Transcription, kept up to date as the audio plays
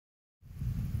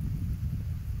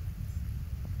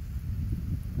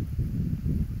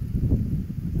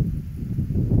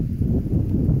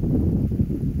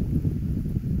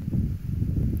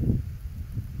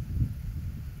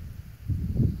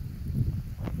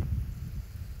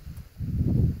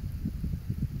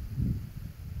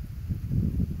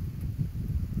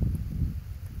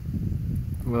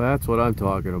Well, that's what I'm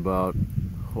talking about.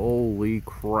 Holy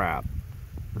crap.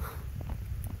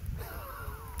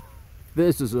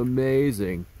 This is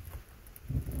amazing.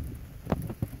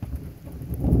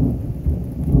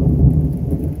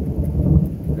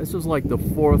 This is like the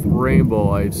fourth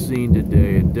rainbow I've seen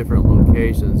today in different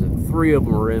locations, and 3 of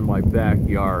them are in my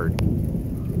backyard.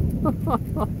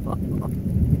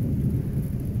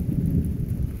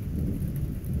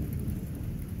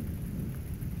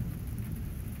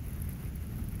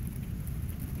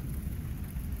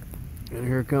 And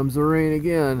here comes the rain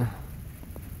again.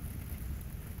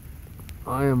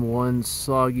 I am one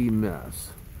soggy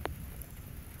mess.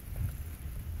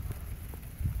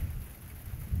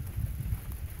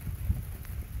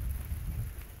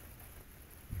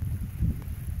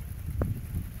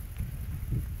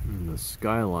 And the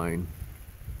skyline.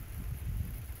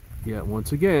 Yet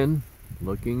once again,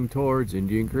 looking towards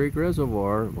Indian Creek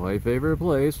Reservoir, my favorite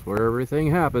place where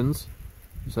everything happens,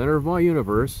 center of my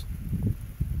universe,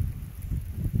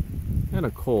 and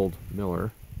a cold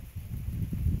Miller.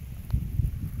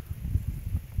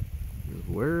 Is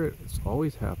where it's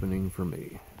always happening for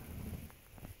me.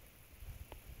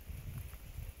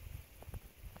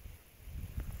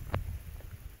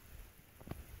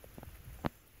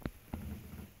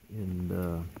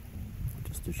 And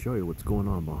just to show you what's going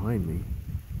on behind me,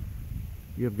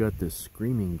 you've got this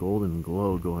screaming golden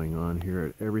glow going on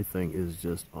here. Everything is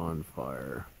just on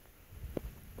fire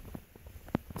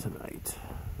tonight.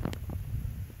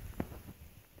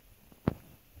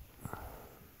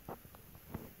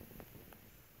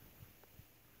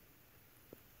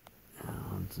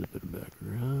 Zip it back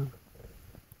around.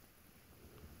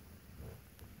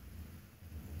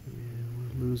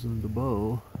 And we're losing the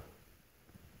bow.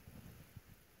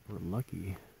 We're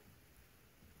lucky.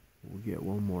 We'll get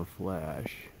one more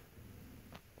flash.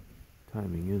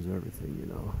 Timing is everything, you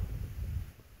know.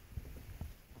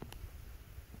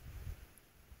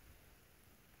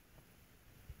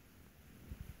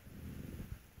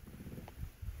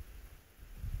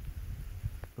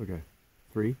 Okay.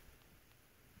 3,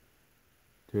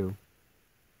 2,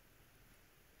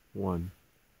 1.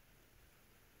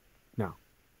 Now.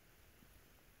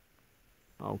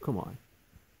 Oh, come on.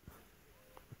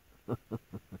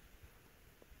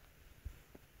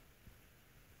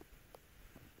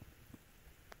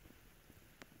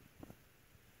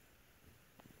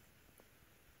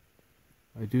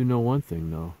 I do know one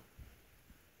thing, though.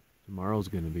 Tomorrow's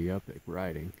going to be epic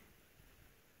riding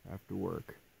after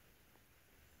work.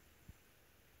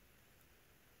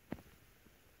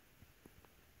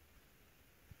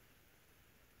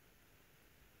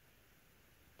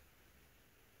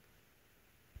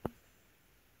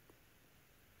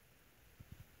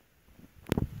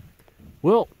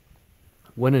 Well,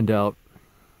 when in doubt,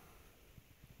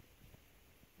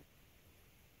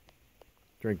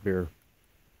 drink beer.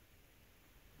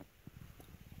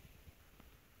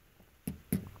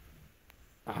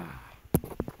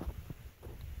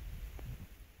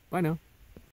 Bye now.